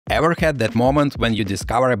Ever had that moment when you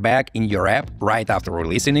discover a bug in your app right after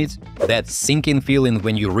releasing it? That sinking feeling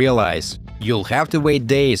when you realize you'll have to wait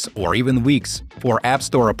days or even weeks for App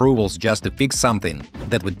Store approvals just to fix something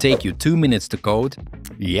that would take you 2 minutes to code?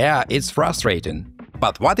 Yeah, it's frustrating.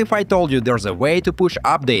 But what if I told you there's a way to push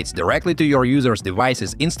updates directly to your users'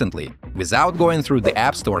 devices instantly, without going through the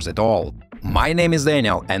app stores at all? My name is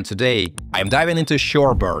Daniel, and today I'm diving into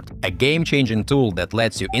Shorebird, a game-changing tool that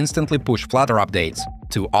lets you instantly push Flutter updates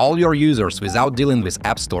to all your users without dealing with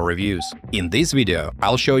App Store reviews. In this video,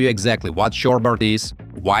 I'll show you exactly what Shorebird is,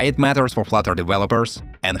 why it matters for Flutter developers,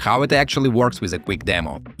 and how it actually works with a quick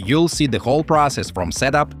demo. You'll see the whole process from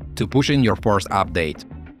setup to pushing your first update.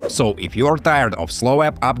 So if you're tired of slow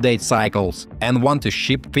app update cycles and want to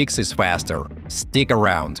ship fixes faster, stick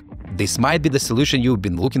around. This might be the solution you've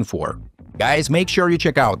been looking for. Guys, make sure you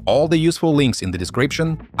check out all the useful links in the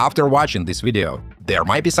description after watching this video. There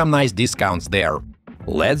might be some nice discounts there.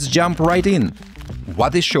 Let's jump right in.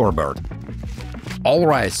 What is Shorebird?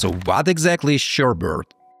 Alright, so what exactly is Shorebird?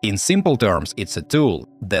 In simple terms, it's a tool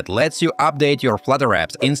that lets you update your Flutter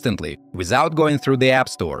apps instantly without going through the app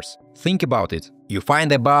stores. Think about it. You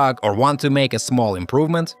find a bug or want to make a small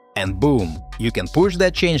improvement, and boom, you can push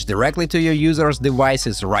that change directly to your users'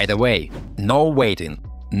 devices right away. No waiting.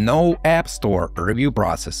 No App Store review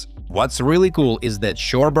process. What's really cool is that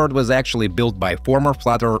Shorebird was actually built by former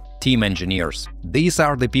Flutter team engineers. These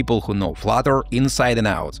are the people who know Flutter inside and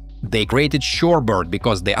out. They created Shorebird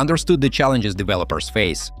because they understood the challenges developers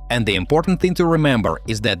face. And the important thing to remember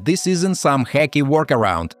is that this isn't some hacky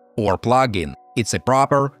workaround or plugin. It's a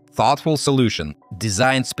proper, thoughtful solution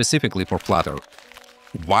designed specifically for Flutter.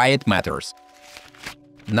 Why it matters?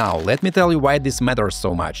 Now, let me tell you why this matters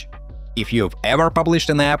so much. If you've ever published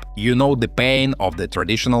an app, you know the pain of the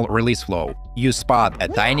traditional release flow. You spot a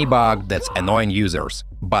tiny bug that's annoying users,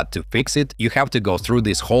 but to fix it, you have to go through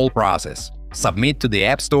this whole process. Submit to the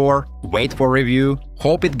App Store, wait for review,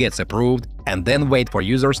 hope it gets approved, and then wait for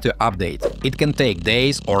users to update. It can take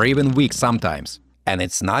days or even weeks sometimes. And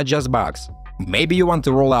it's not just bugs. Maybe you want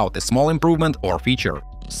to roll out a small improvement or feature.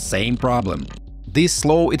 Same problem. This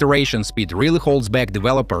slow iteration speed really holds back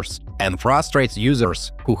developers and frustrates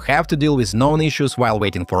users who have to deal with known issues while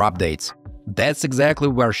waiting for updates. That's exactly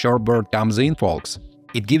where Shorebird comes in, folks.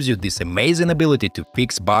 It gives you this amazing ability to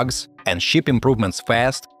fix bugs and ship improvements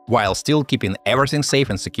fast while still keeping everything safe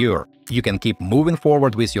and secure. You can keep moving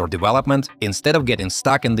forward with your development instead of getting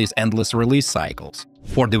stuck in these endless release cycles.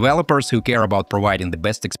 For developers who care about providing the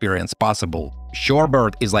best experience possible,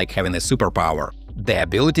 Shorebird is like having a superpower. The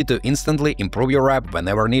ability to instantly improve your app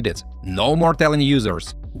whenever needed. No more telling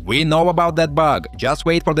users, "We know about that bug, just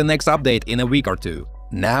wait for the next update in a week or two."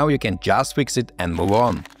 Now you can just fix it and move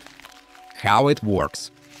on. How it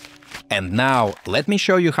works. And now, let me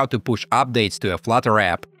show you how to push updates to a Flutter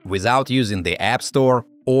app without using the App Store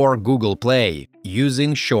or Google Play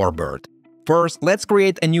using Shorebird. First, let's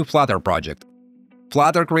create a new Flutter project.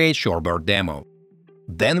 Flutter create Shorebird demo.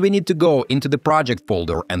 Then we need to go into the project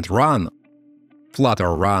folder and run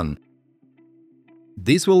Flutter run.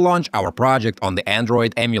 This will launch our project on the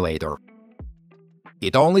Android emulator.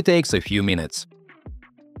 It only takes a few minutes.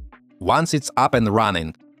 Once it's up and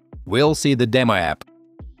running, we'll see the demo app.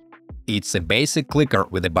 It's a basic clicker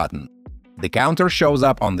with a button. The counter shows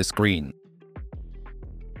up on the screen.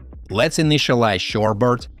 Let's initialize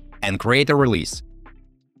Shorebird and create a release.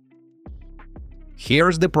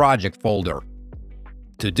 Here's the project folder.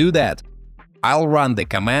 To do that, I'll run the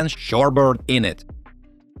command shorebird init.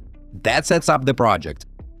 That sets up the project.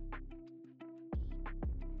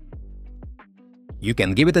 You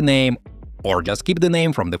can give it a name or just keep the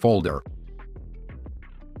name from the folder.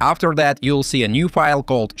 After that, you'll see a new file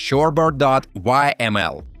called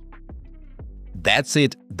shorebird.yml. That's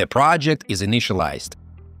it, the project is initialized.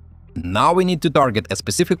 Now we need to target a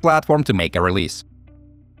specific platform to make a release.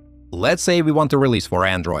 Let's say we want to release for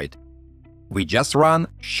Android. We just run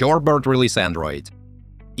Shorebird release Android.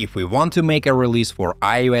 If we want to make a release for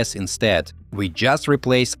iOS instead, we just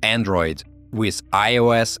replace Android with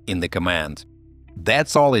iOS in the command.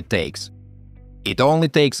 That's all it takes. It only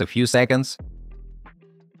takes a few seconds.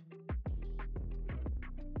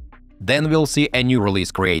 Then we'll see a new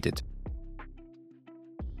release created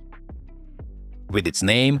with its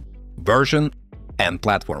name, version, and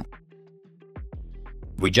platform.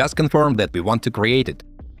 We just confirmed that we want to create it.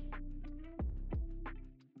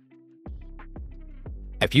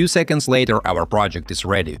 A few seconds later, our project is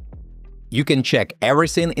ready. You can check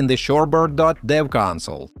everything in the shorebird.dev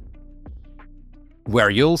console,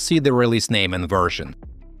 where you'll see the release name and version.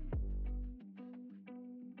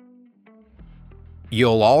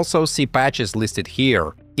 You'll also see patches listed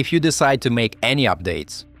here if you decide to make any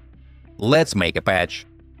updates. Let's make a patch.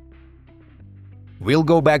 We'll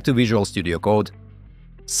go back to Visual Studio Code.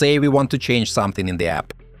 Say we want to change something in the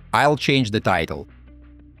app. I'll change the title.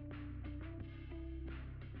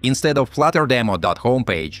 Instead of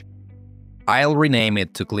flutterdemo.homepage, I'll rename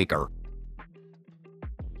it to Clicker.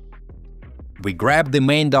 We grab the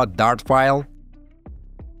main.dart file,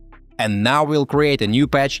 and now we'll create a new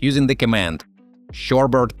patch using the command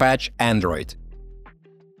shorebird patch Android.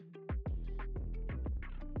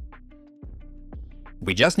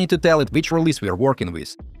 We just need to tell it which release we are working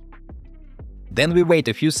with. Then we wait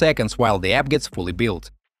a few seconds while the app gets fully built.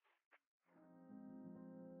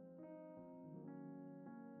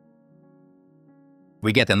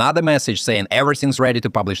 We get another message saying everything's ready to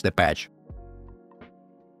publish the patch.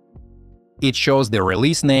 It shows the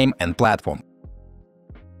release name and platform.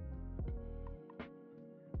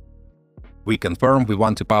 We confirm we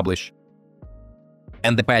want to publish,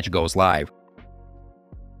 and the patch goes live.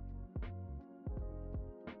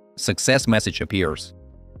 Success message appears.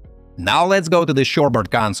 Now let's go to the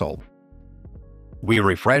Shorebird console. We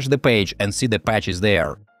refresh the page and see the patch is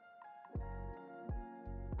there.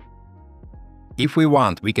 If we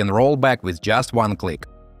want, we can roll back with just one click.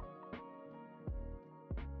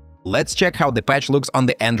 Let's check how the patch looks on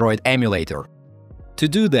the Android emulator. To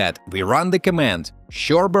do that, we run the command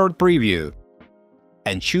shorebird preview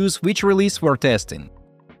and choose which release we're testing.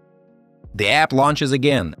 The app launches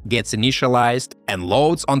again, gets initialized, and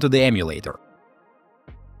loads onto the emulator.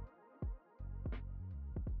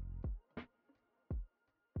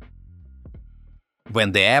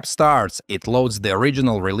 When the app starts, it loads the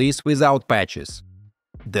original release without patches.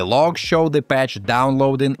 The logs show the patch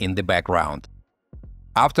downloading in the background.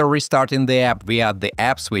 After restarting the app via the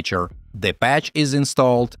app switcher, the patch is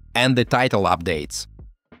installed and the title updates.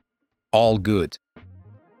 All good.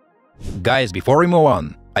 Guys, before we move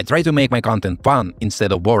on, I try to make my content fun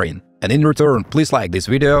instead of boring, and in return, please like this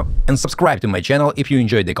video and subscribe to my channel if you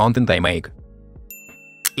enjoy the content I make.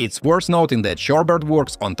 It's worth noting that Shorebird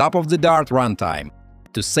works on top of the Dart runtime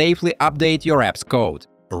to safely update your app's code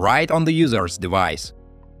right on the user's device.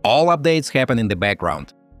 All updates happen in the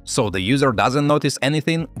background, so the user doesn't notice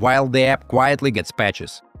anything while the app quietly gets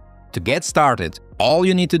patches. To get started, all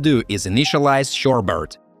you need to do is initialize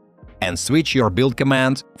Shorebird and switch your build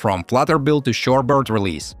command from Flutter build to Shorebird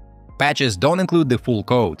release. Patches don't include the full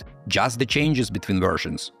code, just the changes between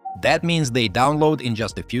versions. That means they download in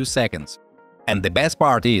just a few seconds. And the best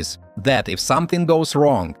part is that if something goes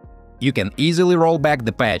wrong, you can easily roll back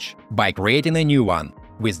the patch by creating a new one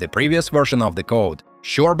with the previous version of the code.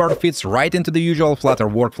 Shorebird fits right into the usual Flutter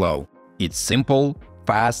workflow. It's simple,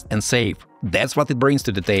 fast, and safe. That's what it brings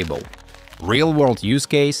to the table. Real-world use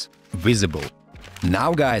case – Visible.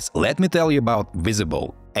 Now guys, let me tell you about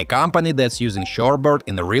Visible, a company that's using Shorebird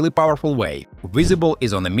in a really powerful way. Visible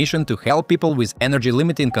is on a mission to help people with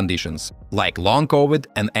energy-limiting conditions, like long COVID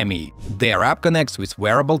and ME. Their app connects with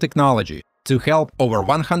wearable technology to help over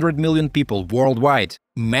 100 million people worldwide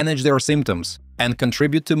manage their symptoms and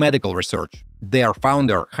contribute to medical research. Their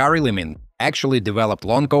founder, Harry Limin, actually developed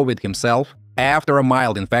long COVID himself after a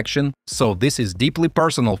mild infection, so this is deeply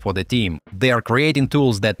personal for the team. They are creating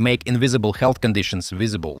tools that make invisible health conditions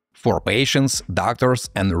visible for patients, doctors,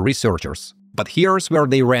 and researchers. But here's where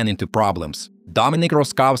they ran into problems. Dominik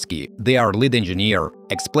Roskowski, their lead engineer,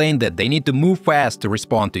 explained that they need to move fast to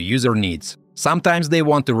respond to user needs. Sometimes they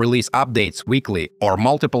want to release updates weekly or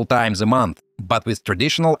multiple times a month, but with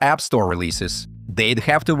traditional App Store releases, they'd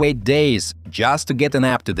have to wait days just to get an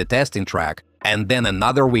app to the testing track, and then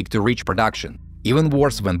another week to reach production. Even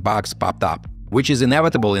worse when bugs popped up, which is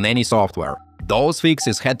inevitable in any software. Those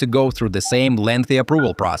fixes had to go through the same lengthy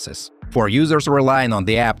approval process for users relying on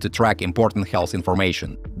the app to track important health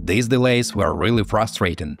information. These delays were really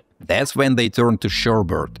frustrating. That's when they turned to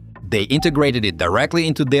Shorebird. They integrated it directly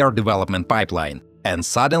into their development pipeline, and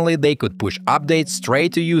suddenly they could push updates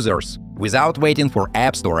straight to users without waiting for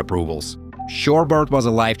App Store approvals. Shorebird was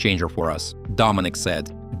a life-changer for us, Dominik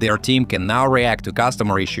said. Their team can now react to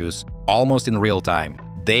customer issues almost in real time.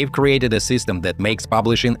 They've created a system that makes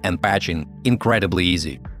publishing and patching incredibly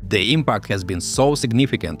easy. The impact has been so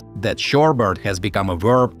significant that Shorebird has become a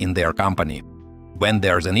verb in their company. When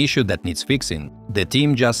there's an issue that needs fixing, the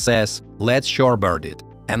team just says, "Let's Shorebird it,"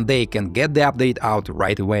 and they can get the update out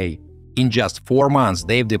right away. In just 4 months,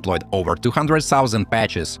 they've deployed over 200,000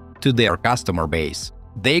 patches to their customer base.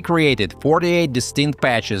 They created 48 distinct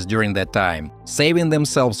patches during that time, saving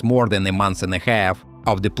themselves more than a month and a half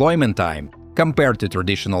of deployment time compared to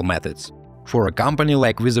traditional methods. For a company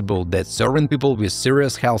like Visible that's serving people with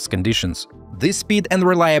serious health conditions, this speed and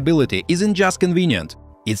reliability isn't just convenient,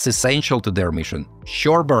 it's essential to their mission.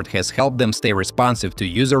 Shorebird has helped them stay responsive to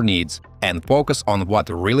user needs and focus on what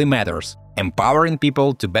really matters, empowering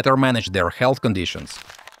people to better manage their health conditions.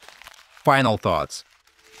 Final thoughts.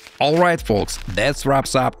 Alright folks, that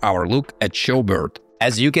wraps up our look at Shorebird.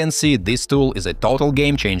 As you can see, this tool is a total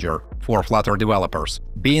game changer for Flutter developers.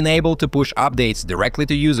 Being able to push updates directly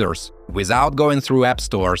to users without going through app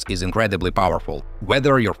stores is incredibly powerful,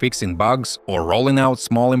 whether you're fixing bugs or rolling out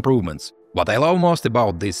small improvements. What I love most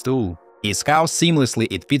about this tool is how seamlessly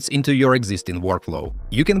it fits into your existing workflow.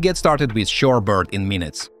 You can get started with Shorebird in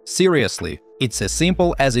minutes. Seriously, it's as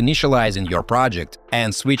simple as initializing your project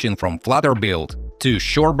and switching from Flutter build to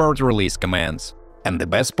Shorebird release commands. And the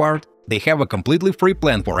best part? They have a completely free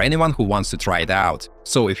plan for anyone who wants to try it out.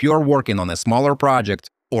 So if you're working on a smaller project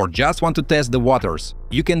or just want to test the waters,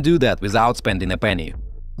 you can do that without spending a penny.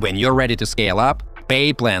 When you're ready to scale up,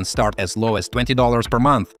 paid plans start as low as $20 per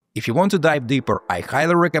month. If you want to dive deeper, I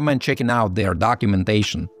highly recommend checking out their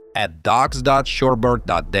documentation at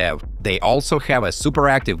docs.shorebird.dev. They also have a super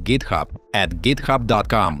active GitHub at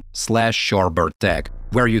github.com/shorebirdtech,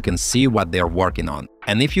 where you can see what they're working on.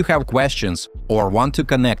 And if you have questions or want to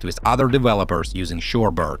connect with other developers using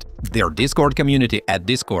Shorebird, their Discord community at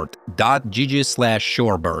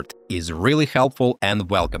discord.gg/shorebird is really helpful and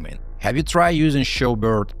welcoming. Have you tried using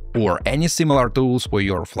Shorebird or any similar tools for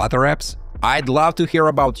your Flutter apps? I'd love to hear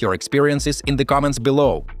about your experiences in the comments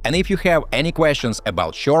below. And if you have any questions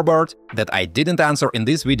about Shorebird that I didn't answer in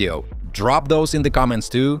this video, drop those in the comments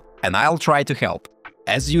too, and I'll try to help.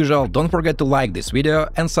 As usual, don't forget to like this video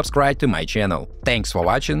and subscribe to my channel. Thanks for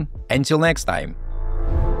watching, until next time!